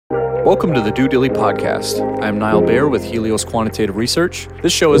Welcome to the Due Dilly Podcast. I'm Niall Baer with Helios Quantitative Research.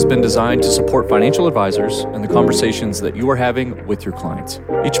 This show has been designed to support financial advisors and the conversations that you are having with your clients.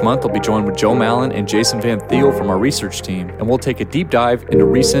 Each month, I'll be joined with Joe Mallon and Jason Van Thiel from our research team, and we'll take a deep dive into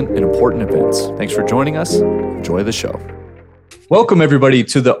recent and important events. Thanks for joining us. Enjoy the show. Welcome, everybody,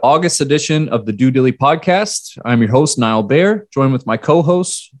 to the August edition of the Due Dilly Podcast. I'm your host, Niall Baer, joined with my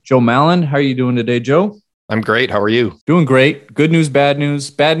co-host, Joe Mallon. How are you doing today, Joe? I'm great. How are you? Doing great. Good news, bad news.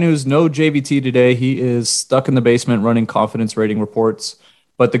 Bad news, no JVT today. He is stuck in the basement running confidence rating reports.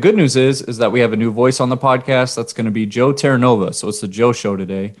 But the good news is that we have a new voice on the podcast. That's going to be Joe Terranova. So it's the Joe Show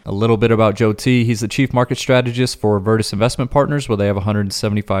today. A little bit about Joe T. He's the chief market strategist for Virtus Investment Partners, where they have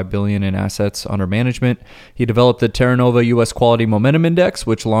 $175 billion in assets under management. He developed the Terranova U.S. Quality Momentum Index,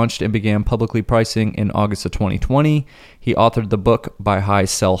 which launched and began publicly pricing in August of 2020. He authored the book Buy High,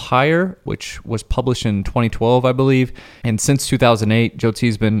 Sell Higher, which was published in 2012, I believe. And since 2008, Joe T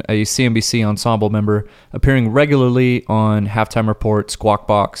has been a CNBC ensemble member, appearing regularly on Halftime Report, Squawk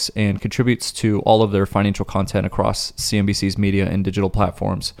Box, and contributes to all of their financial content across CNBC's media and digital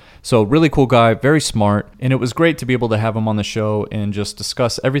platforms. So really cool guy, very smart. And it was great to be able to have him on the show and just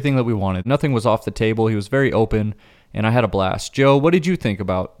discuss everything that we wanted. Nothing was off the table. He was very open. And I had a blast. Joe, what did you think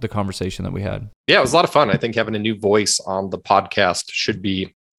about the conversation that we had? Yeah, it was a lot of fun. I think having a new voice on the podcast should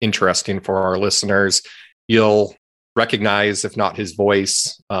be interesting for our listeners. You'll recognize, if not his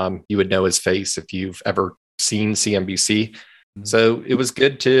voice, you would know his face if you've ever seen CNBC. Mm-hmm. So it was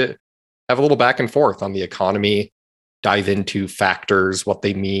good to have a little back and forth on the economy, dive into factors, what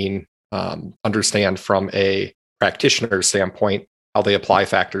they mean, understand from a practitioner standpoint how they apply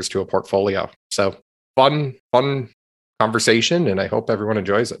factors to a portfolio. So fun conversation, and I hope everyone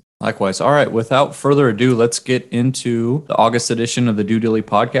enjoys it. Likewise. All right. Without further ado, let's get into the August edition of the Due Dilly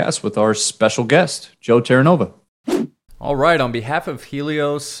Podcast with our special guest, Joe Terranova. All right. On behalf of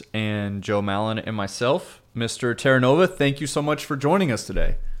Helios and Joe Mallon and myself, Mr. Terranova, thank you so much for joining us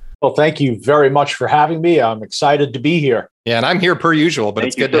today. Well, thank you very much for having me. I'm excited to be here. Yeah, and I'm here per usual, but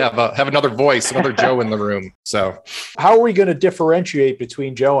it's good to have another voice, another Joe in the room. So, how are we going to differentiate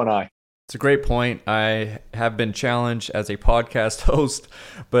between Joe and I? It's a great point. I have been challenged as a podcast host,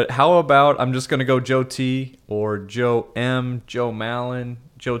 but how about I'm just going to go Joe T or Joe M, Joe Mallon,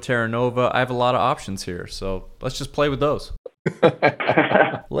 Joe Terranova. I have a lot of options here, so let's just play with those.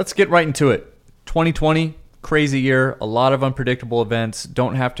 Let's get right into it. 2020, crazy year, a lot of unpredictable events.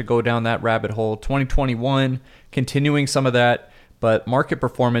 Don't have to go down that rabbit hole. 2021, continuing some of that, but market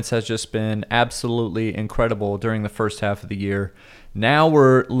performance has just been absolutely incredible during the first half of the year. Now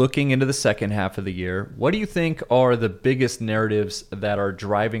we're looking into the second half of the year. What do you think are the biggest narratives that are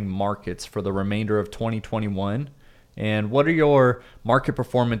driving markets for the remainder of 2021? And what are your market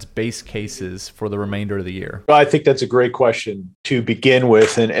performance base cases for the remainder of the year? Well, I think that's a great question to begin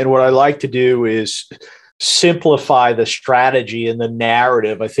with. And what I like to do is simplify the strategy and the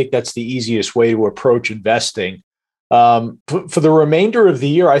narrative. I think that's the easiest way to approach investing. For the remainder of the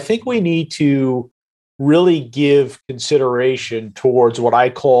year, I think we need to really give consideration towards what I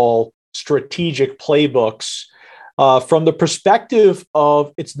call strategic playbooks from the perspective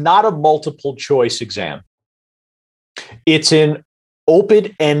of it's not a multiple choice exam. It's an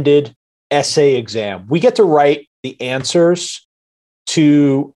open-ended essay exam. We get to write the answers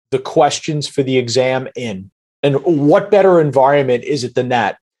to the questions for the exam in. And what better environment is it than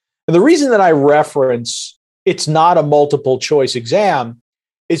that? And the reason that I reference it's not a multiple choice exam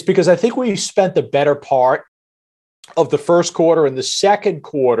is because I think we've spent the better part of the first quarter and the second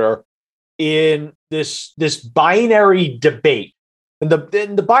quarter in this binary debate. And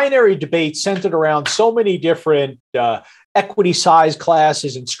the binary debate centered around so many different equity size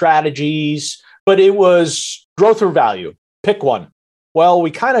classes and strategies, but it was growth or value. Pick one. Well,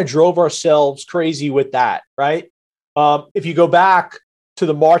 we kind of drove ourselves crazy with that, right? If you go back to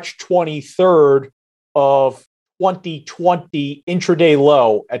the March 23rd of 2020 intraday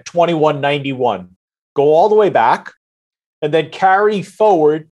low at 21.91. Go all the way back and then carry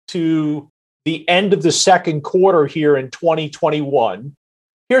forward to the end of the second quarter here in 2021.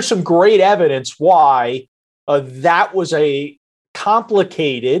 Here's some great evidence why that was a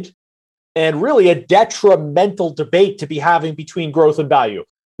complicated and really a detrimental debate to be having between growth and value.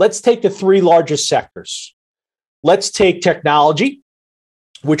 Let's take the three largest sectors. Let's take technology,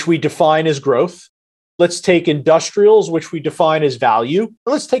 which we define as growth. Let's take industrials, which we define as value.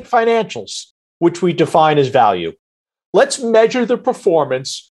 Let's take financials, which we define as value. Let's measure the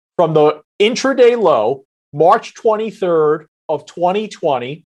performance from the intraday low, March 23rd of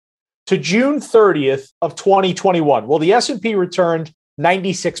 2020 to June 30th of 2021. Well, the S&P returned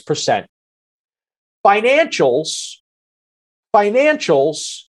 96%. Financials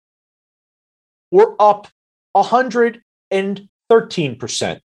were up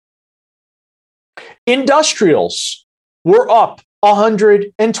 113%. Industrials were up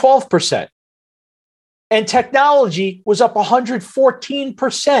 112%. And technology was up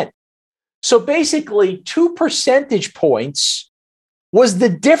 114%. So basically, 2 percentage points was the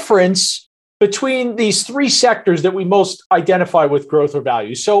difference between these three sectors that we most identify with growth or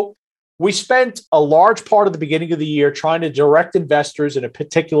value. So we spent a large part of the beginning of the year trying to direct investors in a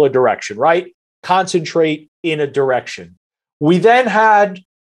particular direction, right? Concentrate in a direction. We then had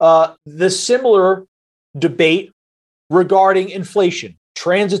the similar debate regarding inflation,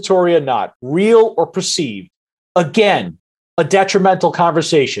 transitory or not, real or perceived. Again, a detrimental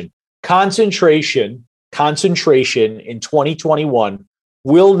conversation. Concentration in 2021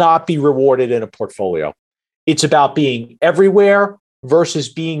 will not be rewarded in a portfolio. It's about being everywhere versus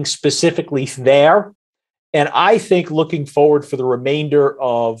being specifically there. And I think looking forward for the remainder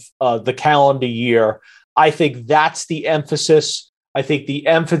of the calendar year, I think that's the emphasis. I think the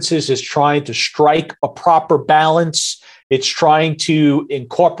emphasis is trying to strike a proper balance. It's trying to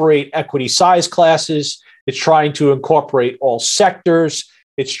incorporate equity size classes. It's trying to incorporate all sectors.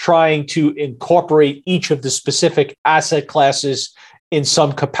 It's trying to incorporate each of the specific asset classes in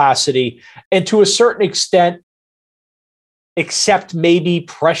some capacity. And to a certain extent, except maybe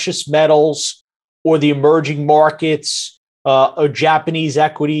precious metals or the emerging markets or Japanese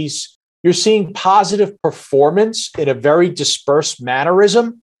equities, you're seeing positive performance in a very dispersed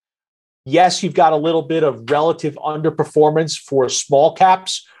mannerism. Yes, you've got a little bit of relative underperformance for small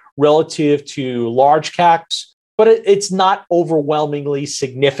caps relative to large caps, but it's not overwhelmingly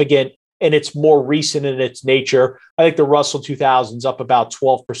significant, and it's more recent in its nature. I think the Russell 2000 is up about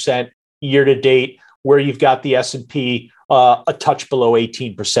 12% year to date, where you've got the S&P a touch below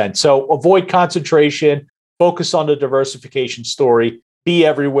 18%. So avoid concentration, focus on the diversification story, be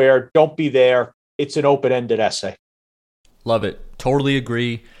everywhere, don't be there. It's an open-ended essay. Love it. Totally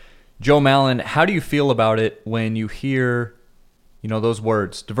agree. Joe Mallon, how do you feel about it when you hear, those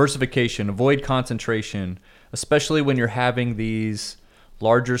words, diversification, avoid concentration, especially when you're having these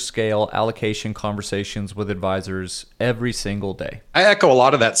larger scale allocation conversations with advisors every single day? I echo a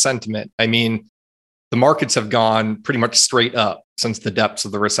lot of that sentiment. I mean, the markets have gone pretty much straight up since the depths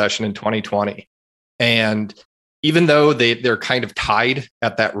of the recession in 2020. And even though they're kind of tied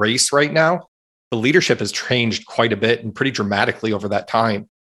at that race right now, the leadership has changed quite a bit and pretty dramatically over that time.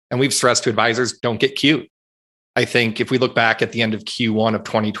 And we've stressed to advisors, don't get cute. I think if we look back at the end of Q1 of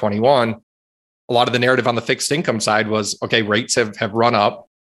 2021, a lot of the narrative on the fixed income side was, okay, rates have run up.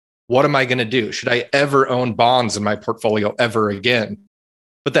 What am I going to do? Should I ever own bonds in my portfolio ever again?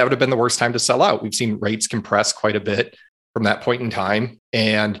 But that would have been the worst time to sell out. We've seen rates compress quite a bit from that point in time,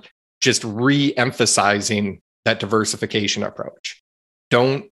 and just re-emphasizing that diversification approach.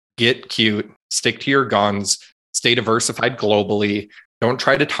 Don't get cute, stick to your guns, stay diversified globally. Don't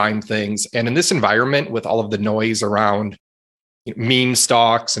try to time things. And in this environment with all of the noise around meme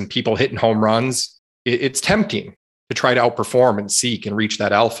stocks and people hitting home runs, it's tempting to try to outperform and seek and reach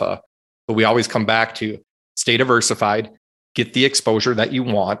that alpha. But we always come back to stay diversified, get the exposure that you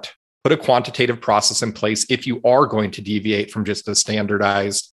want, put a quantitative process in place if you are going to deviate from just a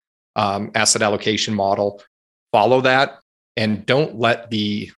standardized asset allocation model. Follow that, and don't let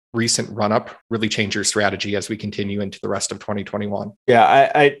the recent run-up really change your strategy as we continue into the rest of 2021.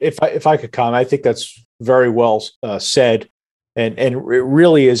 Yeah, if I could comment, I think that's very well said, and it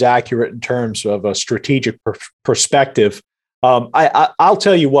really is accurate in terms of a strategic perspective. I'll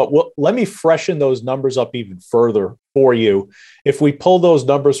tell you what, let me freshen those numbers up even further for you. If we pull those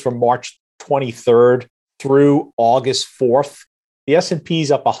numbers from March 23rd through August 4th, the S&P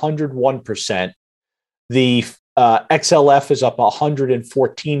is up 101%. The XLF is up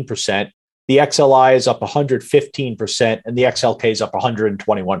 114%. The XLI is up 115%, and the XLK is up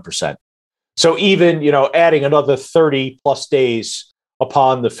 121%. So even, adding another 30 plus days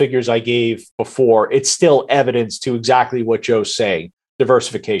upon the figures I gave before, it's still evidence to exactly what Joe's saying.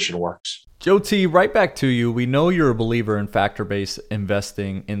 Diversification works. Joe T., right back to you. We know you're a believer in factor-based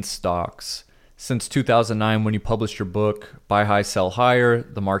investing in stocks. Since 2009, when you published your book, Buy High, Sell Higher,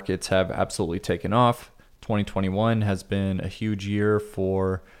 the markets have absolutely taken off. 2021 has been a huge year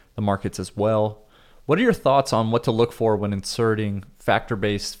for the markets as well. What are your thoughts on what to look for when inserting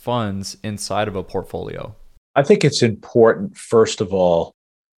factor-based funds inside of a portfolio? I think it's important, first of all,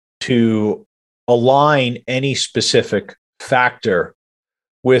 to align any specific factor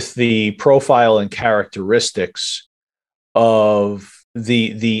with the profile and characteristics of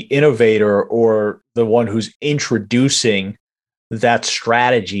the innovator or the one who's introducing that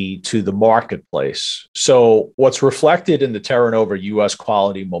strategy to the marketplace. So what's reflected in the Terra Nova US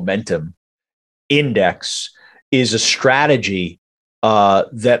Quality Momentum index is a strategy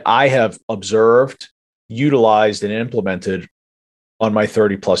that I have observed, utilized, and implemented on my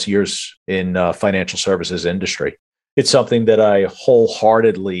 30 plus years in financial services industry. It's something that I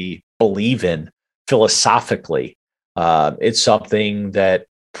wholeheartedly believe in philosophically. It's something that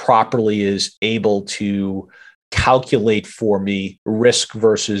properly is able to calculate for me risk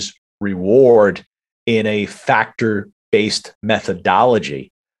versus reward in a factor-based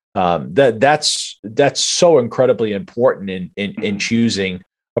methodology. That's so incredibly important in choosing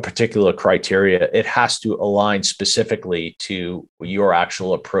a particular criteria. It has to align specifically to your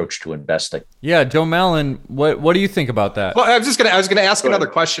actual approach to investing. Yeah, Joe Malin, what do you think about that? Well, I was gonna ask another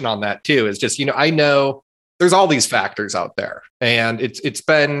question on that too. Is just, I know there's all these factors out there, and it's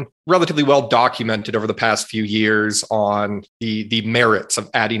been relatively well documented over the past few years on the merits of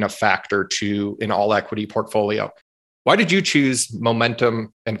adding a factor to an all equity portfolio. Why did you choose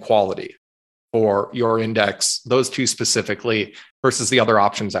momentum and quality for your index, those two specifically, versus the other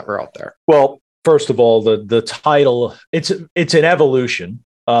options that were out there? Well, first of all, the title, it's an evolution.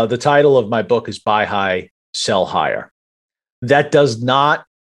 The title of my book is Buy High, Sell Higher. That does not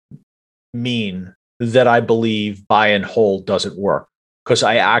mean that I believe buy and hold doesn't work, because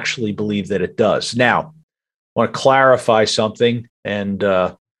I actually believe that it does. Now, I want to clarify something and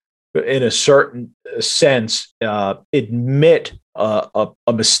in a certain sense, admit a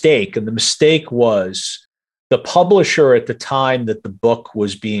mistake. And the mistake was the publisher at the time that the book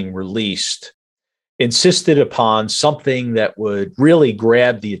was being released insisted upon something that would really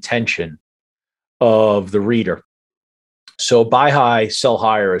grab the attention of the reader. So Buy High, Sell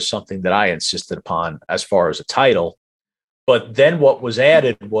Higher is something that I insisted upon as far as a title. But then what was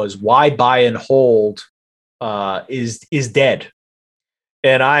added was why buy and hold is dead.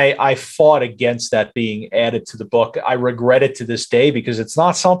 And I fought against that being added to the book. I regret it to this day because it's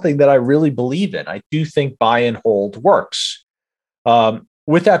not something that I really believe in. I do think buy and hold works.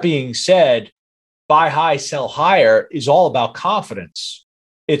 With that being said, Buy High, Sell Higher is all about confidence.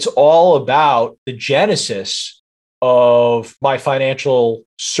 It's all about the genesis of my financial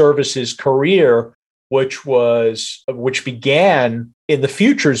services career, which began in the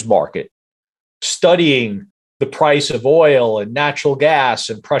futures market, studying the price of oil and natural gas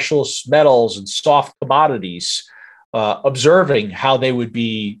and precious metals and soft commodities, observing how they would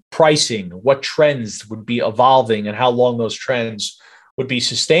be pricing, what trends would be evolving, and how long those trends would be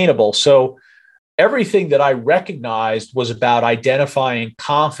sustainable. So everything that I recognized was about identifying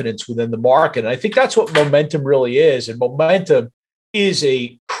confidence within the market. And I think that's what momentum really is. And momentum is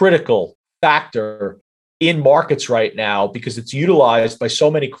a critical factor in markets right now because it's utilized by so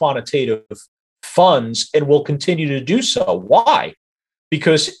many quantitative funds and will continue to do so. Why?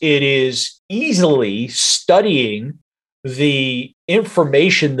 Because it is easily studying the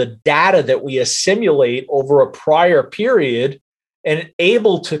information, the data that we assimilate over a prior period and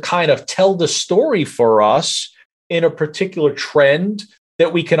able to kind of tell the story for us in a particular trend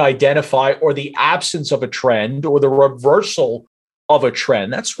that we can identify, or the absence of a trend, or the reversal of a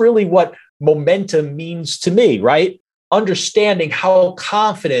trend. That's really what momentum means to me, right? Understanding how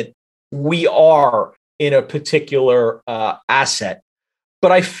confident we are in a particular asset.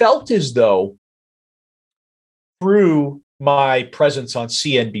 But I felt as though through my presence on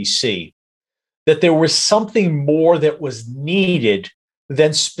CNBC, that there was something more that was needed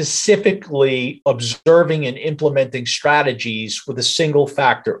than specifically observing and implementing strategies with a single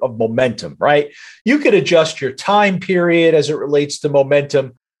factor of momentum, right? You could adjust your time period as it relates to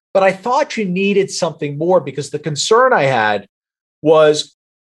momentum, but I thought you needed something more because the concern I had was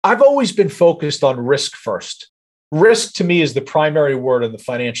I've always been focused on risk first. Risk to me is the primary word in the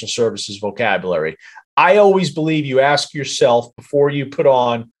financial services vocabulary. I always believe you ask yourself before you put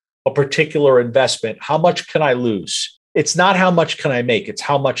on a particular investment, how much can I lose? It's not how much can I make, it's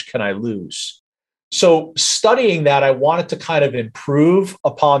how much can I lose. So studying that, I wanted to kind of improve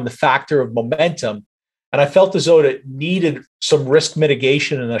upon the factor of momentum. And I felt as though it needed some risk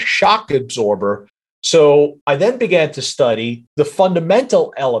mitigation and a shock absorber. So I then began to study the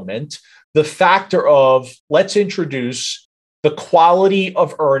fundamental element, the factor of let's introduce the quality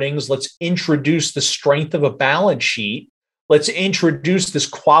of earnings, let's introduce the strength of a balance sheet, let's introduce this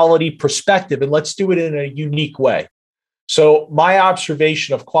quality perspective, and let's do it in a unique way. So my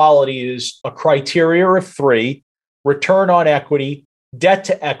observation of quality is a criteria of 3, return on equity, debt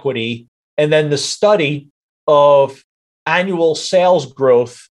to equity, and then the study of annual sales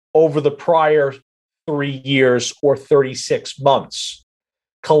growth over the prior 3 years or 36 months.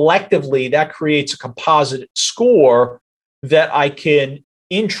 Collectively, that creates a composite score that I can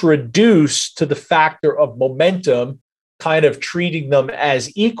introduce to the factor of momentum, kind of treating them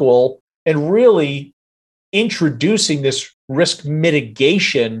as equal and really introducing this risk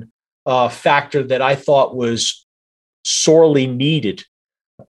mitigation factor that I thought was sorely needed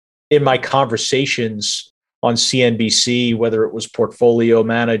in my conversations on CNBC, whether it was portfolio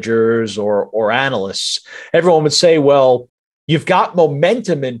managers or analysts. Everyone would say, well, you've got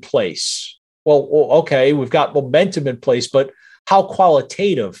momentum in place. Well, okay, we've got momentum in place, but how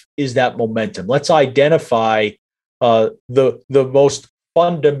qualitative is that momentum? Let's identify the most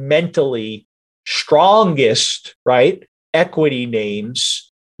fundamentally strongest, right, equity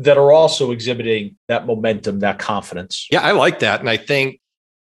names that are also exhibiting that momentum, that confidence. Yeah, I like that. And I think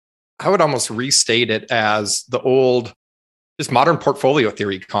I would almost restate it as the old, just modern portfolio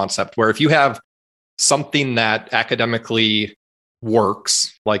theory concept, where if you have something that academically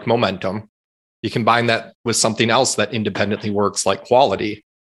works, like momentum, you combine that with something else that independently works, like quality,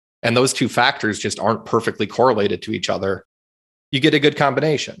 and those two factors just aren't perfectly correlated to each other, you get a good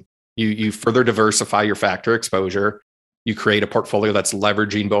combination. You further diversify your factor exposure. You create a portfolio that's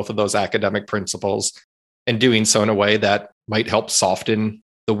leveraging both of those academic principles and doing so in a way that might help soften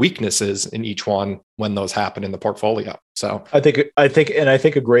the weaknesses in each one when those happen in the portfolio. So I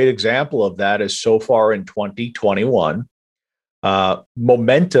think a great example of that is so far in 2021,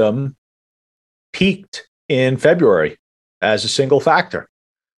 momentum peaked in February as a single factor.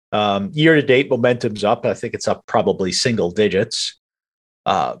 Year to date, momentum's up. I think it's up probably single digits.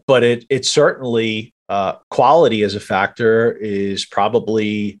 But it certainly, quality as a factor is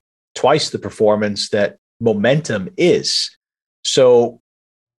probably twice the performance that momentum is. So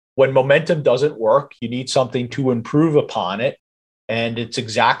when momentum doesn't work, you need something to improve upon it. And it's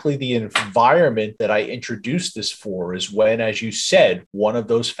exactly the environment that I introduced this for, is when, as you said, one of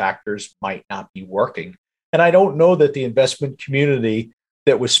those factors might not be working. And I don't know that the investment community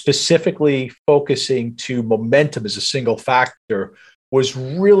that was specifically focusing to momentum as a single factor was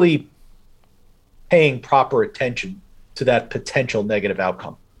really paying proper attention to that potential negative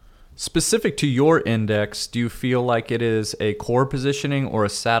outcome. Specific to your index, do you feel like it is a core positioning or a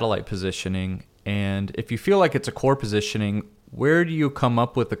satellite positioning? And if you feel like it's a core positioning, where do you come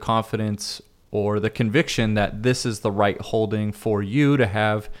up with the confidence or the conviction that this is the right holding for you to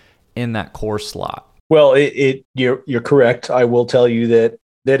have in that core slot? Well, you're correct. I will tell you that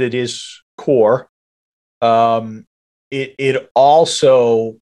it is core. It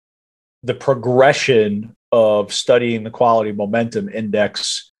also, the progression of studying the quality momentum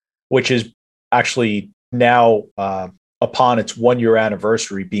index, which is actually now upon its 1-year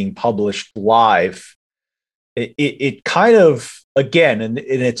anniversary being published live, it kind of, again, and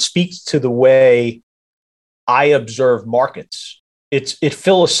it speaks to the way I observe markets. It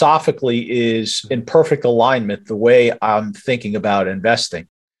philosophically is in perfect alignment the way I'm thinking about investing.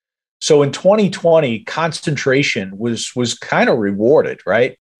 So in 2020, concentration was kind of rewarded,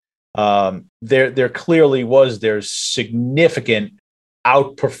 right? There clearly was, there's significant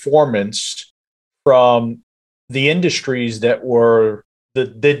outperformance from the industries that were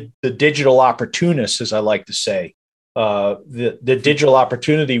the digital opportunists, as I like to say. The digital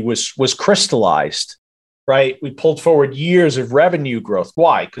opportunity was crystallized, right? We pulled forward years of revenue growth.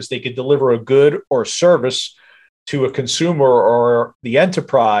 Why? Because they could deliver a good or service to a consumer or the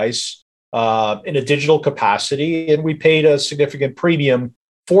enterprise in a digital capacity, and we paid a significant premium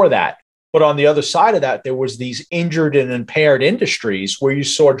for that. But on the other side of that, there was these injured and impaired industries where you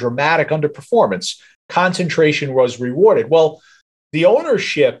saw dramatic underperformance. Concentration was rewarded. Well, the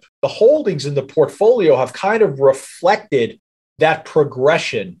ownership, the holdings in the portfolio have kind of reflected that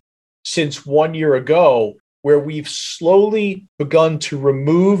progression since 1 year ago, where we've slowly begun to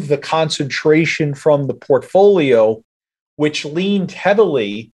remove the concentration from the portfolio, which leaned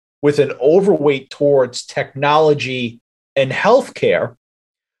heavily with an overweight towards technology and healthcare,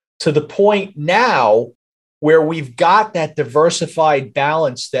 to the point now where we've got that diversified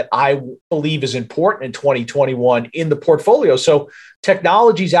balance that I believe is important in 2021 in the portfolio. So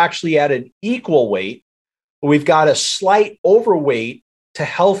technology is actually at an equal weight. We've got a slight overweight to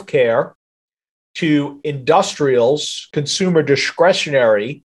healthcare, to industrials, consumer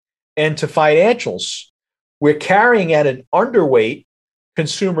discretionary, and to financials. We're carrying at an underweight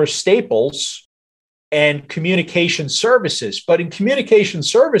consumer staples and communication services. But in communication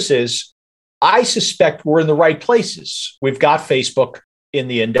services, I suspect we're in the right places. We've got Facebook in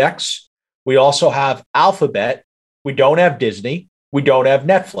the index. We also have Alphabet. We don't have Disney. We don't have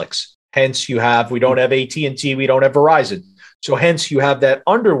Netflix. Hence, we don't have AT&T. We don't have Verizon. So hence, you have that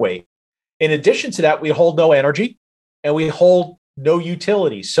underweight. In addition to that, we hold no energy and we hold no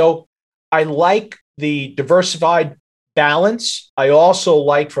utilities. So I like the diversified balance. I also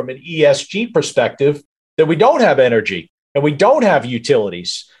like, from an ESG perspective, that we don't have energy and we don't have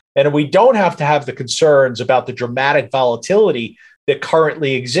utilities. And we don't have to have the concerns about the dramatic volatility that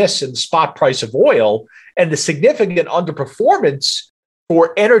currently exists in the spot price of oil and the significant underperformance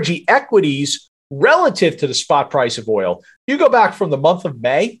for energy equities relative to the spot price of oil. You go back from the month of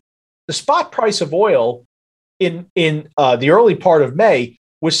May, the spot price of oil in the early part of May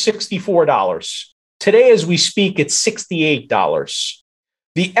was $64. Today, as we speak, it's $68.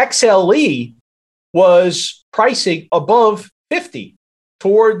 The XLE was pricing above 50,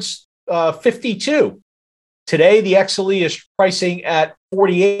 towards 52. Today, the XLE is pricing at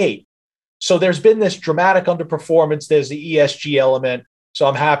 48. So there's been this dramatic underperformance. There's the ESG element. So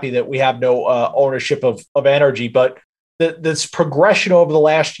I'm happy that we have no ownership of energy. But this progression over the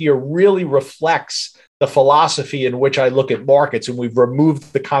last year really reflects the philosophy in which I look at markets. And we've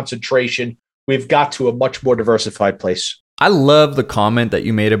removed the concentration. We've got to a much more diversified place. I love the comment that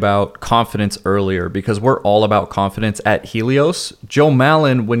you made about confidence earlier, because we're all about confidence at Helios. Joe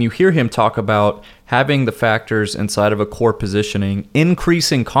Mallon, when you hear him talk about having the factors inside of a core positioning,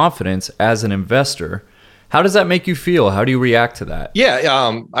 increasing confidence as an investor, how does that make you feel? How do you react to that?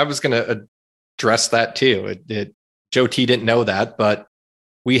 Yeah, I was going to address that too. Joe T didn't know that, but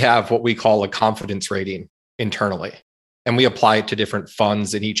we have what we call a confidence rating internally, and we apply it to different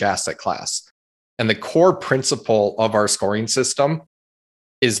funds in each asset class. And the core principle of our scoring system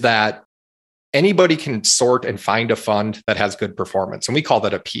is that anybody can sort and find a fund that has good performance. And we call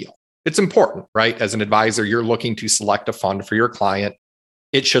that appeal. It's important, right? As an advisor, you're looking to select a fund for your client.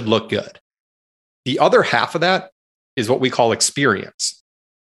 It should look good. The other half of that is what we call experience.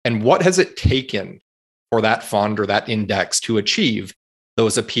 And what has it taken for that fund or that index to achieve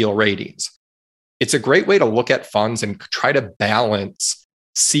those appeal ratings? It's a great way to look at funds and try to balance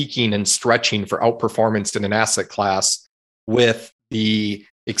seeking and stretching for outperformance in an asset class with the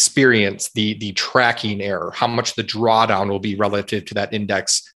experience, the tracking error, how much the drawdown will be relative to that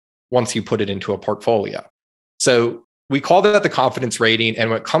index once you put it into a portfolio. So we call that the confidence rating. And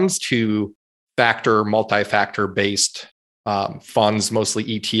when it comes to multi-factor based funds, mostly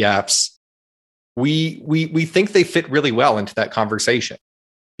ETFs, we think they fit really well into that conversation,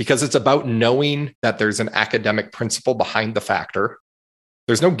 because it's about knowing that there's an academic principle behind the factor.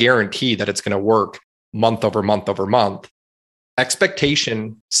 There's no guarantee that it's going to work month over month over month.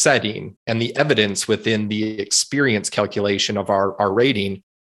 Expectation setting and the evidence within the experience calculation of our rating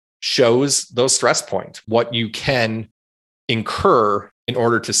shows those stress points, what you can incur in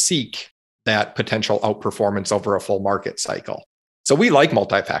order to seek that potential outperformance over a full market cycle. So we like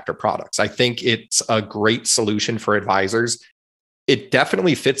multi-factor products. I think it's a great solution for advisors. It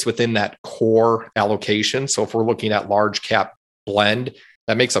definitely fits within that core allocation. So if we're looking at large cap blend,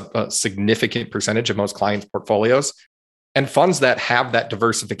 that makes up a significant percentage of most clients' portfolios. And funds that have that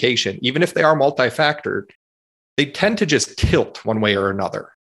diversification, even if they are multi-factored, they tend to just tilt one way or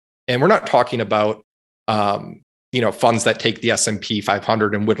another. And we're not talking about funds that take the S&P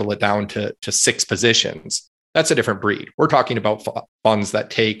 500 and whittle it down to 6 positions. That's a different breed. We're talking about funds that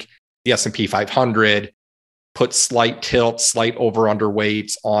take the S&P 500, put slight tilt, slight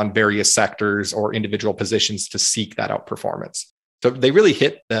over-underweights on various sectors or individual positions to seek that outperformance. So they really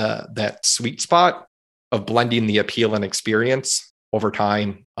hit that sweet spot of blending the appeal and experience over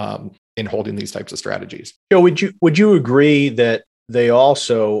time in holding these types of strategies. Joe, would you agree that they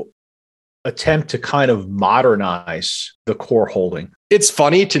also attempt to kind of modernize the core holding? It's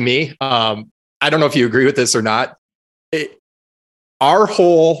funny to me. I don't know if you agree with this or not. Our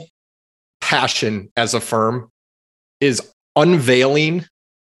whole passion as a firm is unveiling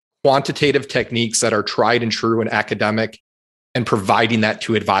quantitative techniques that are tried and true and academic and providing that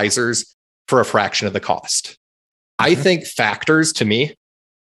to advisors for a fraction of the cost. I think factors, to me,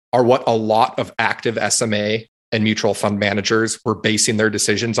 are what a lot of active SMA and mutual fund managers were basing their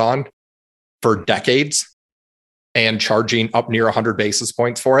decisions on for decades and charging up near 100 basis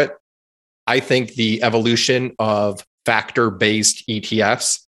points for it. I think the evolution of factor-based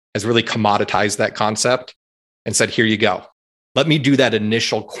ETFs has really commoditized that concept and said, here you go. Let me do that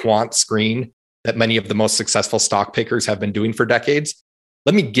initial quant screen that many of the most successful stock pickers have been doing for decades.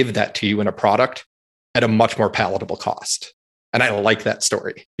 Let me give that to you in a product at a much more palatable cost. And I like that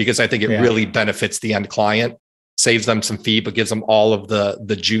story because I think it really benefits the end client, saves them some fee, but gives them all of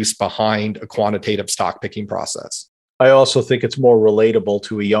the juice behind a quantitative stock picking process. I also think it's more relatable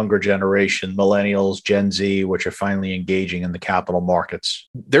to a younger generation, millennials, Gen Z, which are finally engaging in the capital markets.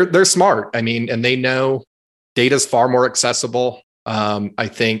 They're smart. I mean, and they know data's far more accessible. I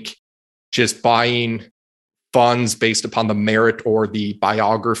think just buying funds based upon the merit or the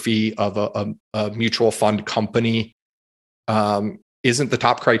biography of a mutual fund company isn't the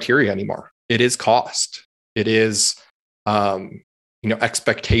top criteria anymore. It is cost. It is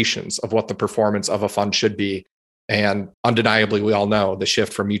expectations of what the performance of a fund should be. And undeniably, we all know the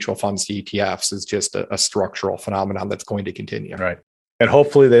shift from mutual funds to ETFs is just a structural phenomenon that's going to continue. Right. And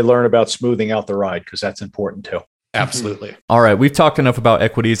hopefully they learn about smoothing out the ride, because that's important too. Absolutely. All right. We've talked enough about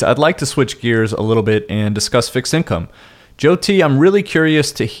equities. I'd like to switch gears a little bit and discuss fixed income. Joe T., I'm really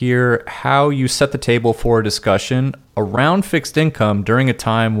curious to hear how you set the table for a discussion around fixed income during a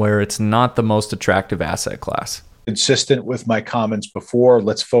time where it's not the most attractive asset class. Consistent with my comments before,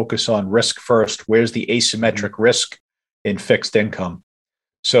 let's focus on risk first. Where's the asymmetric risk in fixed income?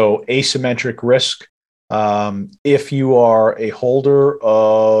 So asymmetric risk, if you are a holder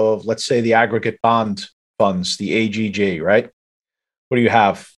of, let's say, the aggregate bond funds, the AGG, right? What do you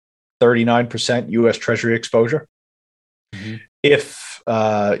have? 39% US Treasury exposure. Mm-hmm. If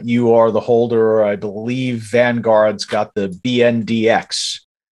you are the holder, I believe Vanguard's got the BNDX,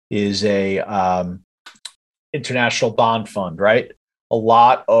 is a international bond fund, right? A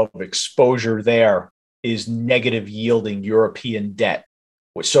lot of exposure there is negative yielding European debt.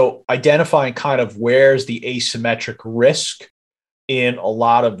 So identifying kind of where's the asymmetric risk in a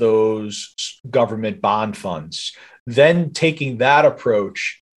lot of those government bond funds, then taking that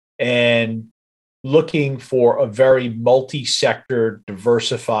approach and looking for a very multi-sector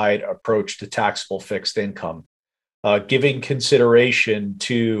diversified approach to taxable fixed income, giving consideration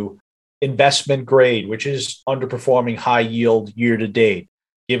to investment grade, which is underperforming high yield year to date,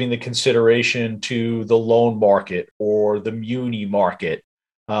 giving the consideration to the loan market or the muni market,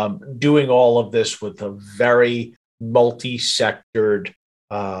 doing all of this with a very multi-sectored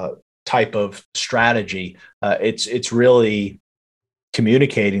type of strategy. It's really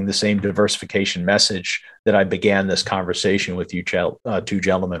communicating the same diversification message that I began this conversation with you two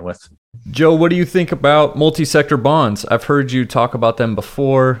gentlemen with. Joe, what do you think about multi-sector bonds? I've heard you talk about them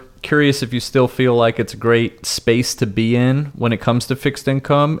before. Curious if you still feel like it's a great space to be in when it comes to fixed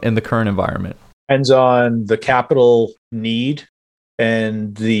income in the current environment. Depends on the capital need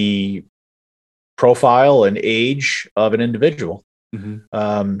and the profile and age of an individual.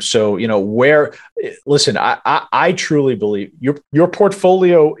 Mm-hmm. So, listen, I truly believe your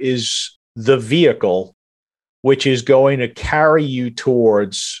portfolio is the vehicle which is going to carry you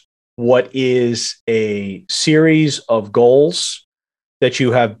towards what is a series of goals that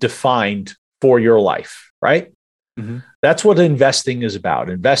you have defined for your life, right? Mm-hmm. That's what investing is about.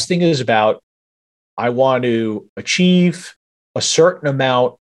 Investing is about, I want to achieve a certain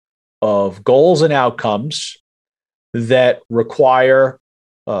amount of goals and outcomes that require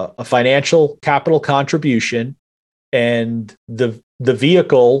a financial capital contribution, and the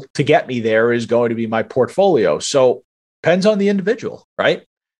vehicle to get me there is going to be my portfolio. So depends on the individual, right?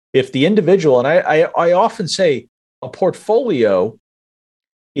 If the individual, and I often say a portfolio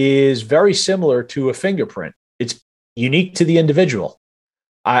is very similar to a fingerprint. It's unique to the individual.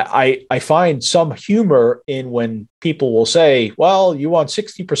 I find some humor in when people will say, well, you want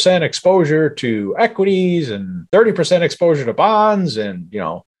 60% exposure to equities and 30% exposure to bonds and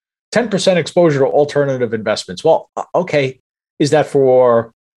 10% exposure to alternative investments. Well, okay, is that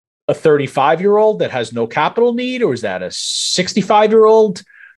for a 35-year-old that has no capital need, or is that a 65-year-old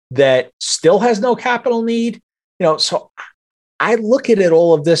that still has no capital need? So I look at it,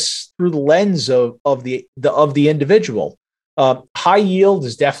 all of this, through the lens of the individual. High yield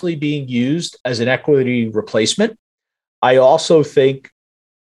is definitely being used as an equity replacement. I also think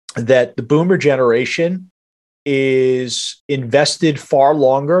that the boomer generation is invested far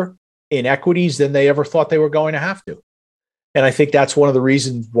longer in equities than they ever thought they were going to have to. And I think that's one of the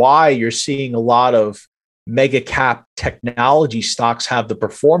reasons why you're seeing a lot of mega cap technology stocks have the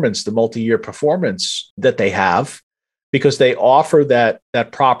performance, the multi-year performance that they have, because they offer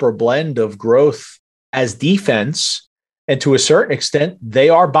that proper blend of growth as defense. And to a certain extent, they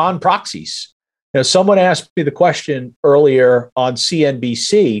are bond proxies. Someone asked me the question earlier on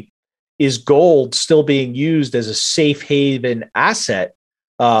CNBC, is gold still being used as a safe haven asset?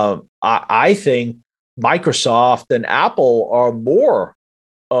 I think Microsoft and Apple are more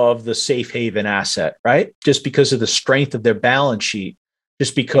of the safe haven asset, right? Just because of the strength of their balance sheet,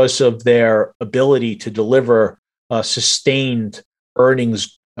 just because of their ability to deliver sustained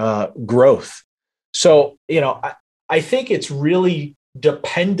earnings growth. So, I think it's really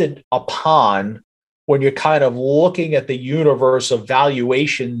dependent upon, when you're kind of looking at the universe of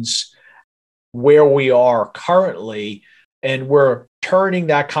valuations where we are currently, and we're turning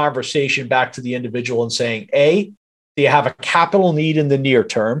that conversation back to the individual and saying, A, do you have a capital need in the near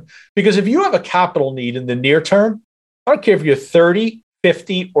term? Because if you have a capital need in the near term, I don't care if you're 30,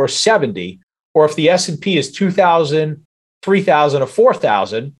 50, or 70, or if the S&P is 2,000, 3,000, or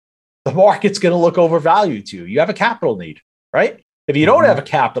 4,000, the market's going to look overvalued to you. You have a capital need, right? If you don't have a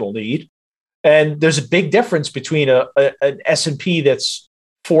capital need, and there's a big difference between an S&P that's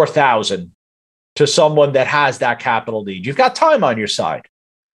 4,000 to someone that has that capital need. You've got time on your side.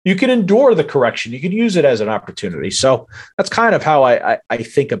 You can endure the correction. You can use it as an opportunity. So that's kind of how I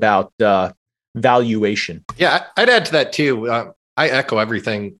think about valuation. Yeah, I'd add to that too. I echo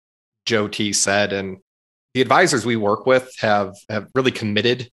everything Joe T said, and the advisors we work with have really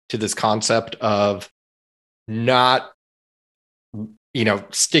committed to this concept of not,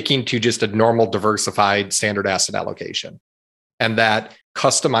 sticking to just a normal diversified standard asset allocation, and that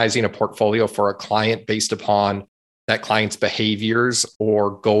customizing a portfolio for a client based upon that client's behaviors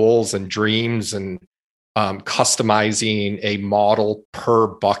or goals and dreams, and customizing a model per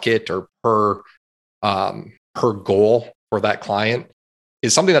bucket or per goal for that client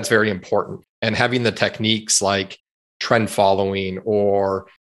is something that's very important. And having the techniques like trend following or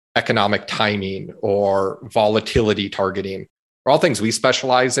economic timing or volatility targeting are all things we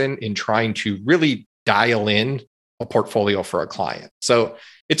specialize in trying to really dial in a portfolio for a client. So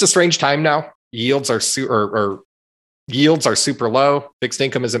it's a strange time now. Yields are super low. Fixed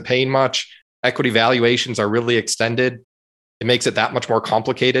income isn't paying much. Equity valuations are really extended. It makes it that much more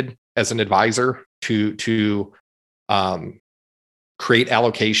complicated as an advisor to create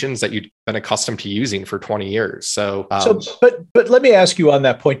allocations that you've been accustomed to using for 20 years. But let me ask you on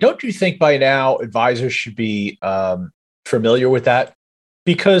that point. Don't you think by now advisors should be familiar with that?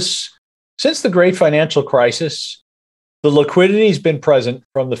 Because since the great financial crisis, the liquidity has been present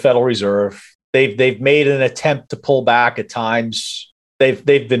from the Federal Reserve. They've made an attempt to pull back at times. They've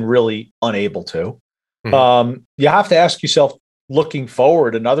been really unable to. Mm-hmm. You have to ask yourself, looking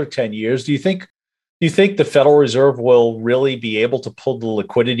forward another 10 years, do you think the Federal Reserve will really be able to pull the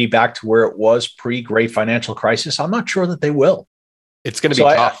liquidity back to where it was pre-great financial crisis? I'm not sure that they will. It's going to be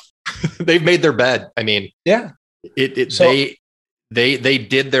tough. They've made their bed. I mean, yeah. They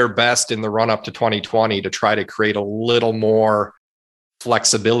did their best in the run up to 2020 to try to create a little more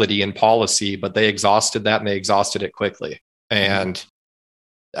flexibility in policy, but they exhausted that, and they exhausted it quickly. And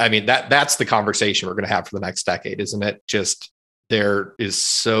I mean, that's the conversation we're going to have for the next decade, isn't it? Just there is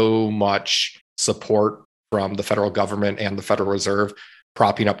so much support from the federal government and the Federal Reserve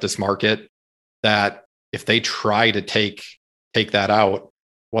propping up this market that if they try to take that out,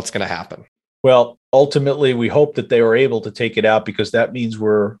 what's going to happen? Well, ultimately, we hope that they were able to take it out, because that means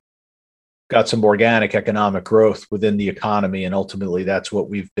we're got some organic economic growth within the economy. And ultimately, that's what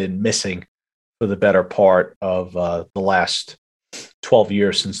we've been missing for the better part of the last 12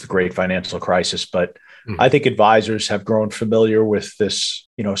 years since the great financial crisis. But I think advisors have grown familiar with this,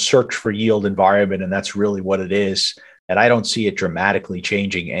 search for yield environment, and that's really what it is. And I don't see it dramatically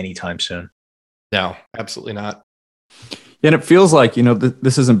changing anytime soon. No, absolutely not. And it feels like,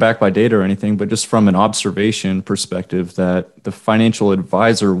 this isn't backed by data or anything, but just from an observation perspective, that the financial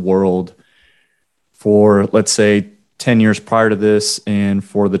advisor world for, let's say, 10 years prior to this and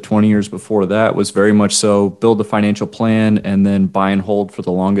for the 20 years before that was very much so build a financial plan and then buy and hold for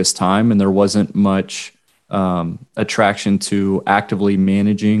the longest time. And there wasn't much attraction to actively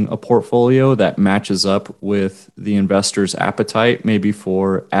managing a portfolio that matches up with the investor's appetite, maybe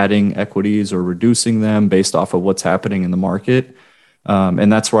for adding equities or reducing them based off of what's happening in the market. And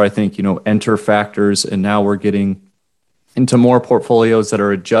that's where I think, enter factors. And now we're getting into more portfolios that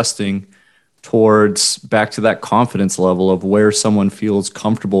are adjusting towards back to that confidence level of where someone feels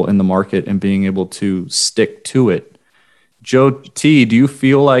comfortable in the market and being able to stick to it. Joe T, do you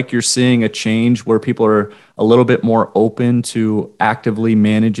feel like you're seeing a change where people are a little bit more open to actively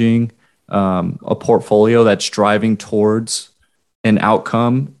managing a portfolio that's driving towards an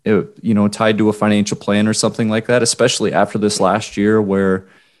outcome, tied to a financial plan or something like that, especially after this last year where,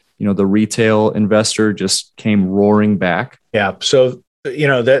 the retail investor just came roaring back? Yeah. So,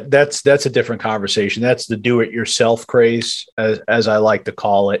 that's a different conversation. That's the do-it-yourself craze, as I like to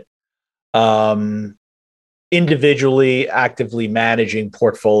call it. Individually, actively managing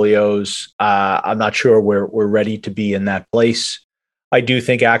portfolios, I'm not sure we're ready to be in that place. I do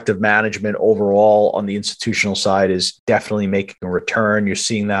think active management overall on the institutional side is definitely making a return. You're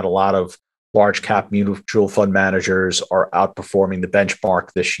seeing that a lot of large cap mutual fund managers are outperforming the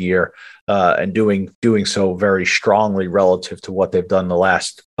benchmark this year, and doing so very strongly relative to what they've done the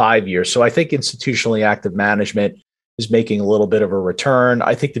last 5 years. So I think institutionally active management is making a little bit of a return.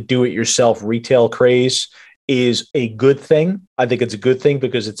 I think the do-it-yourself retail craze is a good thing. I think it's a good thing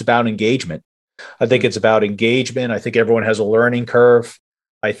because it's about engagement. I think everyone has a learning curve.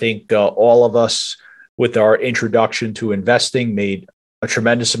 I think all of us, with our introduction to investing, made a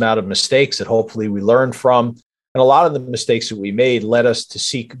tremendous amount of mistakes that hopefully we learned from. And a lot of the mistakes that we made led us to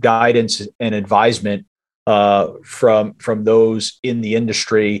seek guidance and advisement from those in the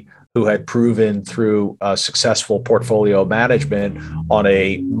industry who had proven through successful portfolio management on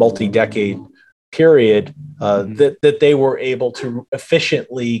a multi-decade period that they were able to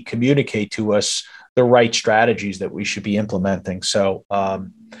efficiently communicate to us the right strategies that we should be implementing. So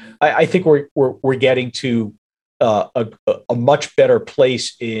I think we're getting to a much better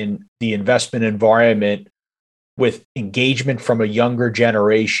place in the investment environment with engagement from a younger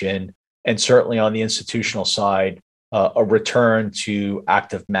generation, and certainly on the institutional side, a return to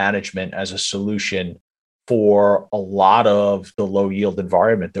active management as a solution for a lot of the low yield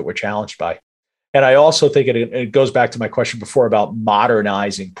environment that we're challenged by. And I also think it goes back to my question before about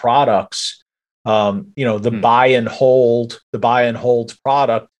modernizing products. The buy and hold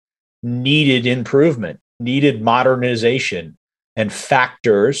product needed improvement, needed modernization, and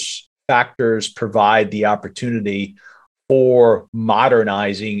factors provide the opportunity for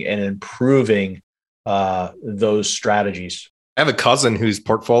modernizing and improving those strategies. I have a cousin whose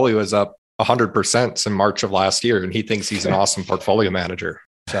portfolio is up 100% in March of last year, and he thinks he's an awesome portfolio manager.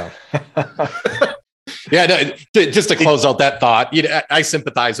 So, just to close out that thought, I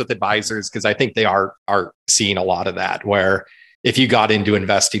sympathize with advisors because I think they are seeing a lot of that, where if you got into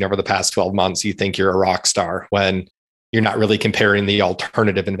investing over the past 12 months, you think you're a rock star when you're not really comparing the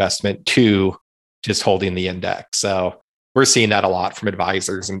alternative investment to just holding the index. So we're seeing that a lot from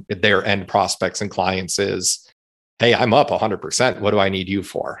advisors, and their end prospects and clients is, hey, I'm up 100%. What do I need you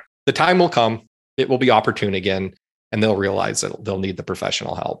for? The time will come. It will be opportune again, and they'll realize that they'll need the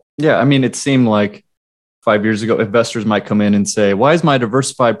professional help. Yeah. I mean, it seemed like 5 years ago, investors might come in and say, why is my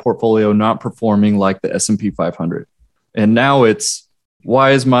diversified portfolio not performing like the S&P 500? And now it's,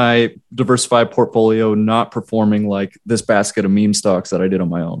 why is my diversified portfolio not performing like this basket of meme stocks that I did on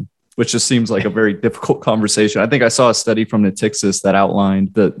my own? Which just seems like a very difficult conversation. I think I saw a study from Natixis that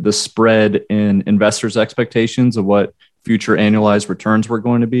outlined the spread in investors' expectations of what future annualized returns were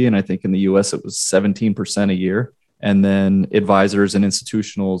going to be. And I think in the US, it was 17% a year. And then advisors and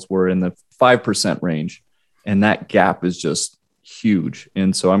institutionals were in the 5% range. And that gap is just huge.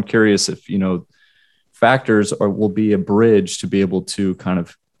 And so I'm curious if, factors will be a bridge to be able to kind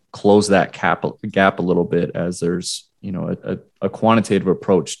of close that gap a little bit, as there's, a quantitative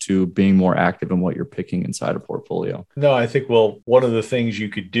approach to being more active in what you're picking inside a portfolio. No, I think, one of the things you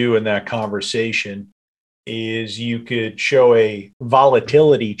could do in that conversation is you could show a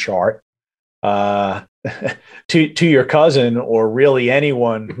volatility chart to your cousin, or really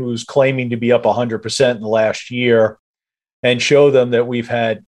anyone who's claiming to be up 100% in the last year, and show them that we've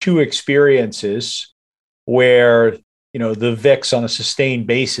had two experiences where, the VIX on a sustained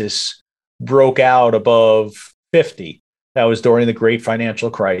basis broke out above 50. That was during the great financial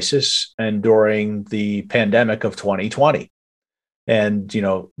crisis and during the pandemic of 2020. And,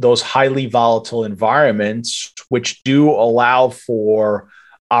 those highly volatile environments, which do allow for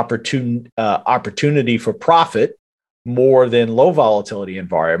opportunity for profit more than low volatility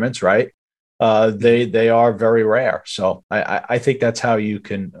environments, right? They are very rare. So I think that's how you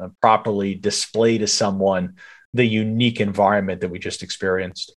can properly display to someone the unique environment that we just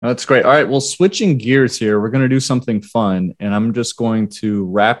experienced. That's great. All right. Well, switching gears here, we're going to do something fun, and I'm just going to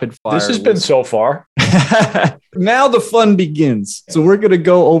rapid fire. This has been so far. Now the fun begins. So we're going to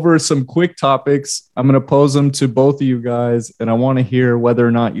go over some quick topics. I'm going to pose them to both of you guys, and I want to hear whether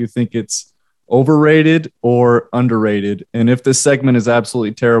or not you think it's overrated or underrated. And if this segment is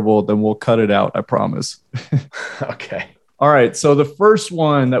absolutely terrible, then we'll cut it out. I promise. Okay. All right. So the first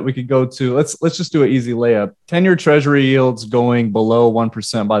one that we could go to, let's just do an easy layup. 10-year treasury yields going below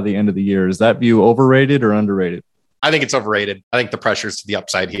 1% by the end of the year. Is that view overrated or underrated? I think it's overrated. I think the pressure's to the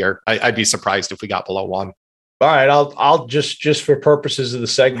upside here. I'd be surprised if we got below 1. All right. I'll just for purposes of the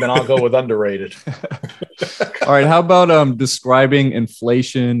segment, I'll go with underrated. All right. How about describing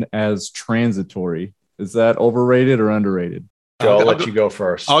inflation as transitory? Is that overrated or underrated? Joe, I'll let you go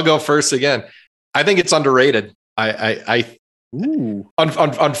first. I'll go first again. I think it's underrated.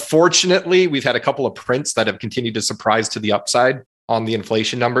 Unfortunately, we've had a couple of prints that have continued to surprise to the upside on the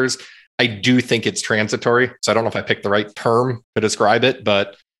inflation numbers. I do think it's transitory. So I don't know if I picked the right term to describe it,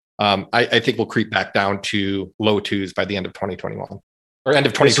 but I think we'll creep back down to low 2s by the end of 2021, or end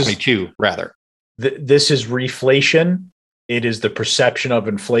of 2022, rather. This is reflation. It is the perception of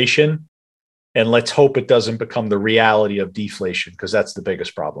inflation. And let's hope it doesn't become the reality of deflation, because that's the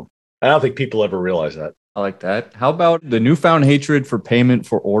biggest problem. I don't think people ever realize that. I like that. How about the newfound hatred for payment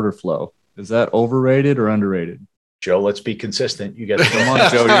for order flow? Is that overrated or underrated? Joe, let's be consistent. You get it. Come on,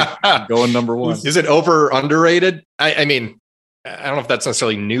 Joe. You're going number one. Is it over or underrated? I mean, I don't know if that's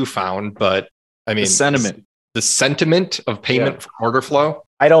necessarily newfound, but I mean, the sentiment of payment for order flow.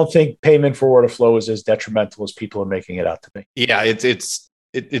 I don't think payment for order flow is as detrimental as people are making it out to be. Yeah, it's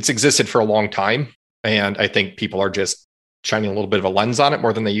existed for a long time, and I think people are just shining a little bit of a lens on it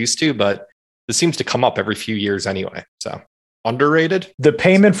more than they used to. But this seems to come up every few years anyway. So underrated. The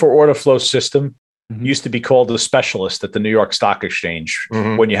payment for order flow system used to be called a specialist at the New York Stock Exchange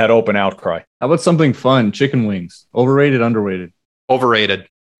when you had open outcry. How about something fun? Chicken wings. Overrated, underrated? Overrated.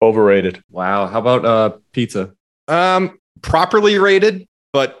 Overrated. Wow. How about pizza? Properly rated,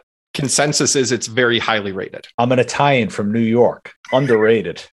 but consensus is it's very highly rated. I'm an Italian from New York.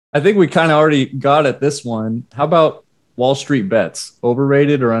 Underrated. I think we kind of already got at this one. How about Wall Street bets?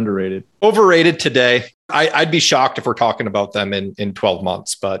 Overrated or underrated? Overrated today. I'd be shocked if we're talking about them in 12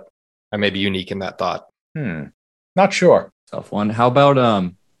 months, but I may be unique in that thought. Not sure. Tough one. How about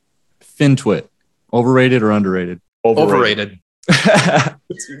FinTwit? Overrated or underrated? Overrated.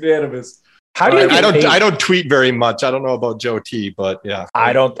 It's unanimous. How do you I don't tweet very much. I don't know about Joe T, but yeah.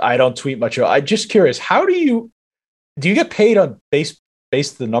 I don't tweet much. I'm just curious. How do you get paid on based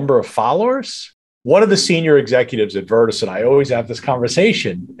the number of followers? One of the senior executives at Virtus and I always have this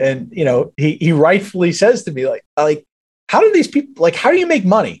conversation, and he rightfully says to me like how do these people how do you make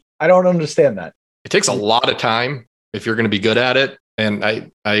money? I don't understand that. It takes a lot of time if you're going to be good at it, and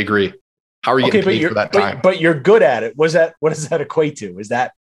I agree. How are you getting paid for that time? But you're good at it. What does that equate to? Is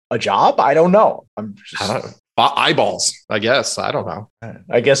that a job? I don't know. Eyeballs, I guess. I don't know.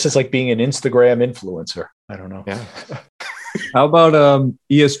 I guess it's like being an Instagram influencer. I don't know. Yeah. How about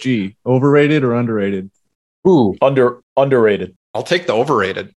ESG? Overrated or underrated? Ooh, underrated. I'll take the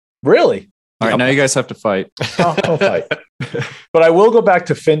overrated. Really? All right, now you guys have to fight. I'll fight. But I will go back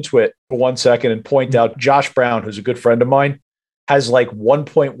to FinTwit for 1 second and point out Josh Brown, who's a good friend of mine, has like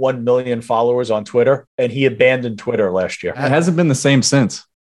 1.1 million followers on Twitter, and he abandoned Twitter last year. It hasn't been the same since.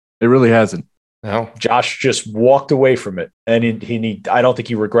 It really hasn't. No. Josh just walked away from it, and I don't think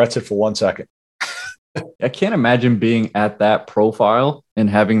he regrets it for 1 second. I can't imagine being at that profile and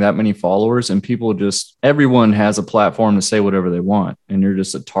having that many followers, and people everyone has a platform to say whatever they want, and you're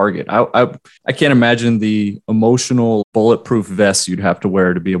just a target. I can't imagine the emotional bulletproof vest you'd have to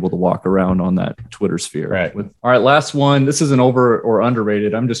wear to be able to walk around on that Twitter sphere. Right. All right, last one. This isn't over or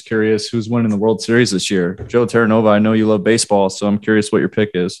underrated. I'm just curious who's winning the World Series this year. Joe Terranova, I know you love baseball, so I'm curious what your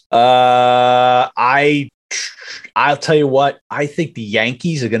pick is. I'll tell you what, I think the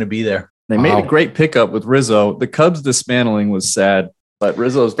Yankees are going to be there. They made a great pickup with Rizzo. The Cubs dismantling was sad, but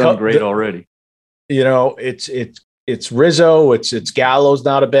Rizzo's done great already. It's Rizzo. It's Gallo's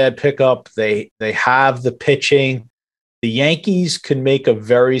not a bad pickup. They have the pitching. The Yankees can make a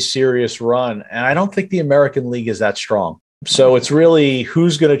very serious run, and I don't think the American League is that strong. So it's really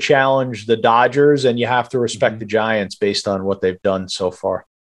who's going to challenge the Dodgers, and you have to respect the Giants based on what they've done so far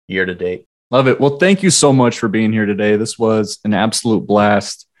year to date. Love it. Well, thank you so much for being here today. This was an absolute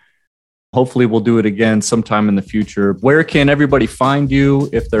blast. Hopefully we'll do it again sometime in the future. Where can everybody find you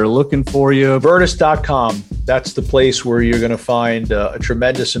if they're looking for you? Virtus.com. That's the place where you're going to find a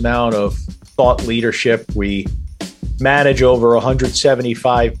tremendous amount of thought leadership. We manage over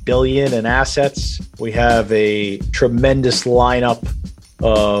 175 billion in assets. We have a tremendous lineup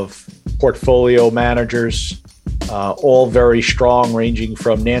of portfolio managers, all very strong, ranging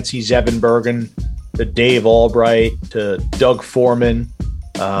from Nancy Zevenbergen to Dave Albright to Doug Foreman.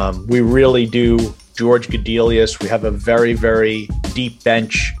 We really do George Gedelius. We have a very, very deep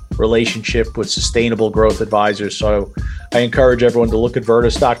bench relationship with Sustainable Growth Advisors. So I encourage everyone to look at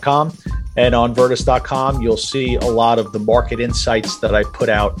Virtus.com. And on Virtus.com, you'll see a lot of the market insights that I put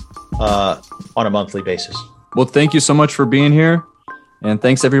out on a monthly basis. Well, thank you so much for being here. And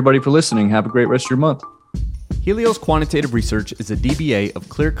thanks, everybody, for listening. Have a great rest of your month. Helios Quantitative Research is a DBA of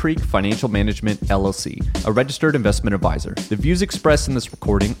Clear Creek Financial Management, LLC, a registered investment advisor. The views expressed in this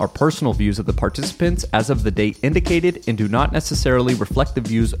recording are personal views of the participants as of the date indicated and do not necessarily reflect the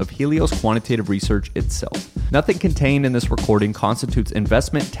views of Helios Quantitative Research itself. Nothing contained in this recording constitutes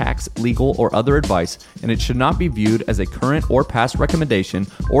investment, tax, legal, or other advice, and it should not be viewed as a current or past recommendation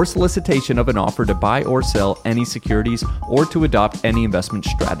or solicitation of an offer to buy or sell any securities or to adopt any investment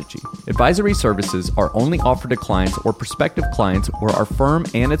strategy. Advisory services are only offered to clients or prospective clients where our firm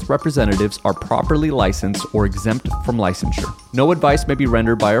and its representatives are properly licensed or exempt from licensure. No advice may be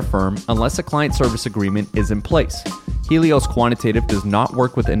rendered by our firm unless a client service agreement is in place. Helios Quantitative does not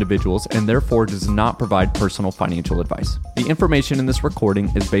work with individuals and therefore does not provide personal financial advice. The information in this recording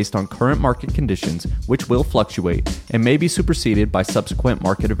is based on current market conditions, which will fluctuate and may be superseded by subsequent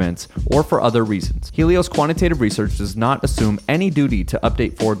market events or for other reasons. Helios Quantitative Research does not assume any duty to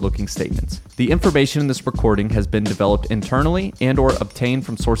update forward-looking statements. The information in this recording has been developed internally and or obtained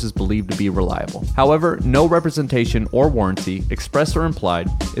from sources believed to be reliable. However, no representation or warranty, expressed or implied,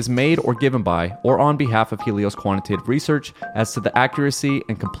 is made or given by or on behalf of Helios Quantitative Research as to the accuracy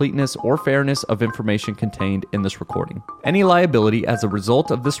and completeness or fairness of information contained in this recording. Any liability as a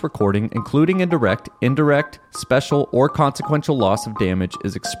result of this recording, including indirect, special, or consequential loss of damage,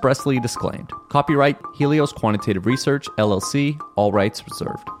 is expressly disclaimed. Copyright Helios Quantitative Research, LLC, all rights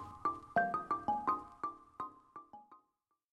reserved.